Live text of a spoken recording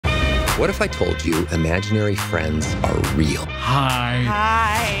What if I told you imaginary friends are real? Hi.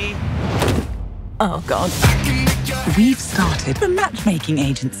 Hi. Oh, God. We've started a matchmaking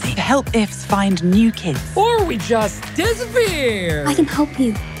agency to help IFs find new kids. Or we just disappear. I can help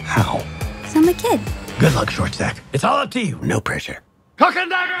you. How? Because I'm a kid. Good luck, short stack. It's all up to you. No pressure. Cock and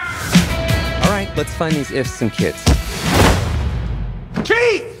dagger! All right, let's find these ifs and kids.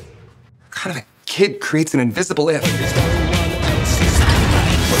 Keith! What kind of a kid creates an invisible if?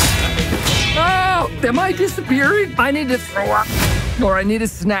 Oh, am I disappearing? I need to throw up. Or I need a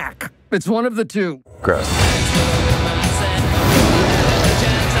snack. It's one of the two. Gross.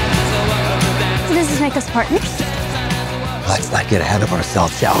 Does this make us partners? Let's not get ahead of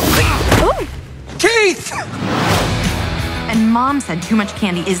ourselves, shall we? Oh! Keith! And Mom said too much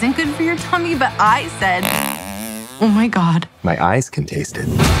candy isn't good for your tummy, but I said, oh my God. My eyes can taste it.